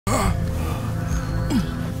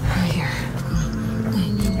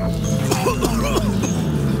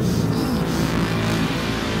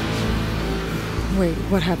Wait,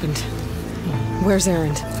 what happened? Where's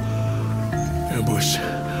Erend? Ambush.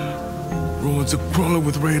 Ruins are crawling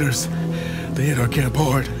with raiders. They hit our camp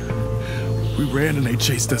hard. We ran and they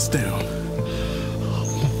chased us down.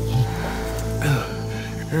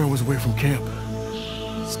 Erend was away from camp.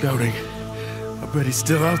 Scouting. I bet he's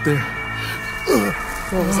still out there.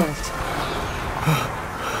 What was that?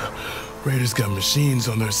 Raiders got machines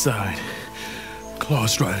on their side. Claw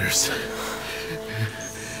Striders.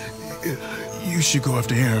 You should go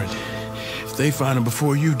after Erend. If they find him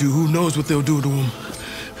before you do, who knows what they'll do to him?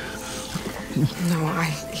 No,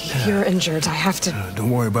 you're injured. I have to...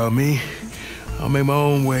 Don't worry about me. I'll make my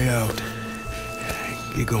own way out.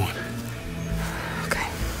 Get going. Okay.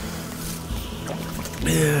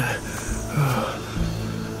 Yeah.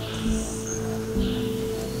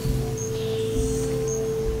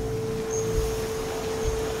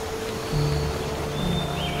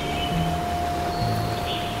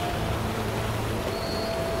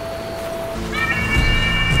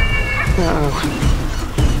 Uh-oh.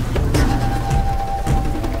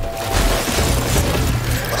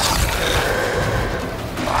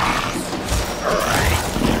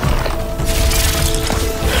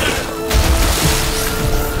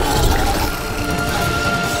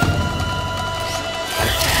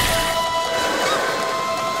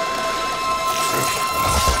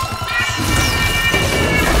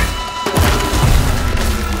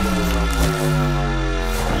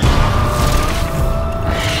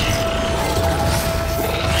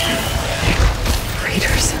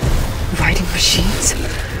 Machines?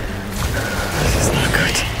 This is not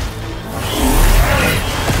good.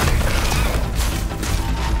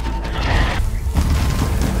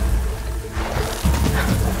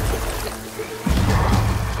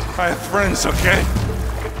 I have friends, okay?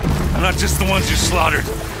 I'm not just the ones you slaughtered.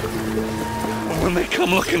 But when they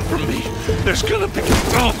come looking for me, there's gonna be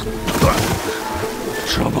trouble.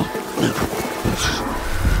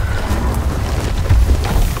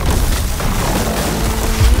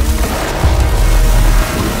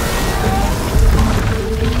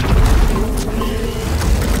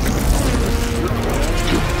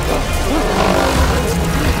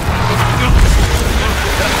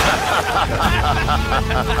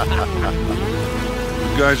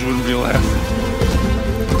 You guys wouldn't be laughing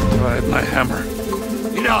if I had my hammer.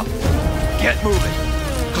 Enough! Get moving!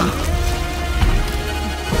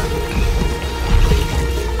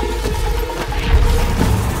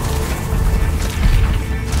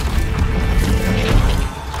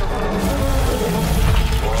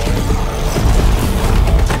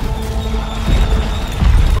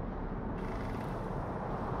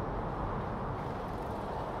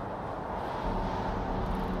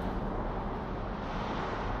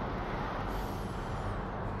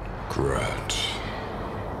 Krat,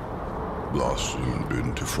 blossomed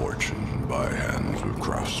into fortune by hands of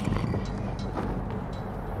craftsmen.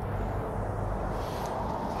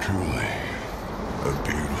 Truly, a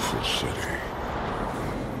beautiful city.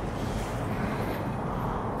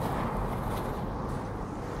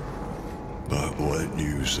 But what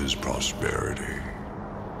use is prosperity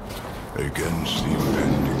against the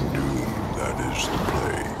impending doom that is the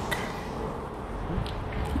plague?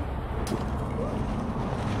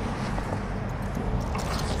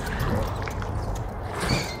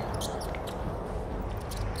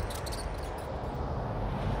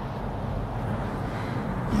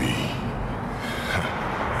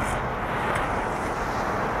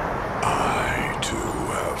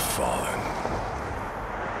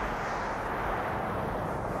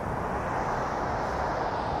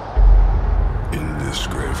 In this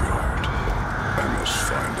graveyard, I must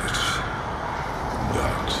find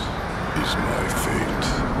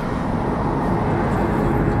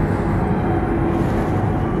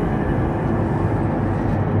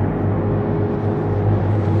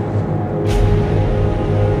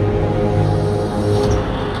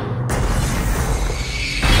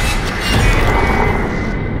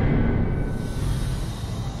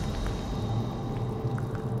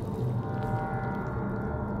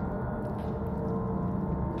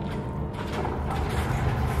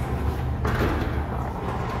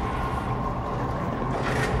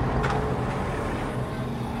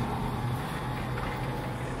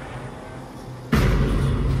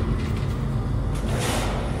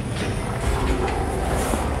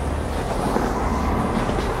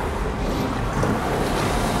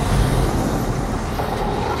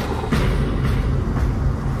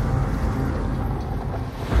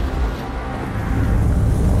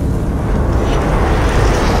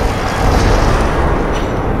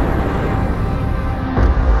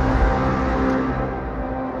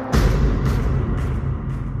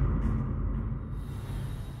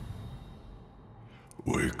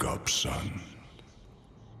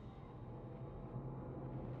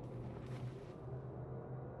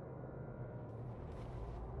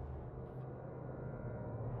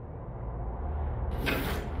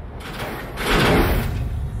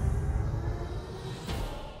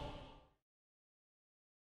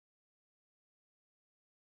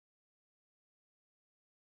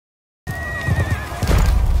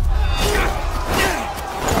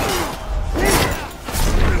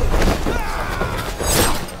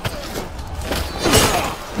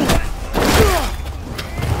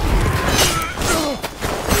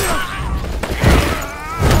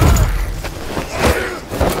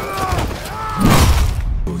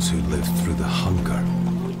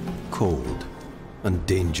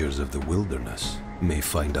creatures of the wilderness may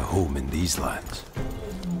find a home in these lands.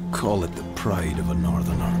 Call it the pride of a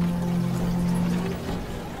northerner.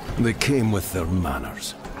 They came with their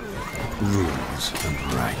manners, rules,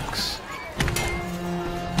 and ranks.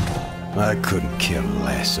 I couldn't care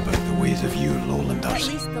less about the ways of you lowlanders.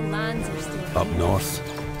 At least the lands are still... Up north,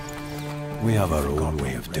 we have our own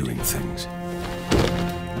way of doing things.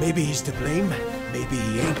 Maybe he's to blame, maybe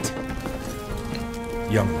he ain't.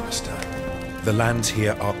 Young master, the lands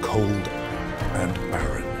here are cold and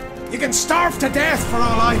barren. You can starve to death for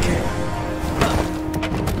all I care.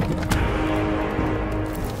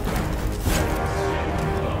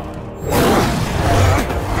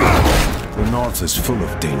 The north is full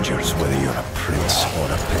of dangers, whether you're a prince or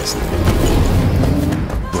a peasant.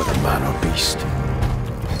 Whether man or beast,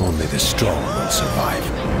 only the strong will survive.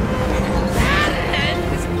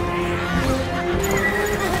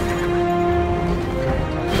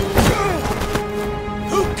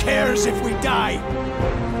 Who cares if we die?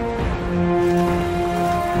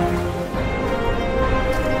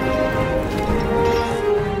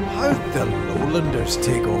 How'd the lowlanders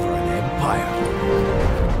take over an empire?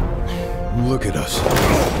 Look at us.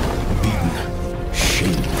 Beaten,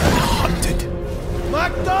 shamed, and hunted.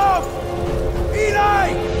 Macduff! Eli!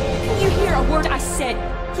 Can you hear a word I said?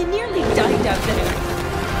 You nearly died out there.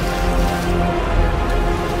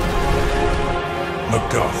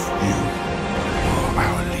 Macduff, you are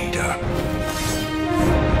our leader.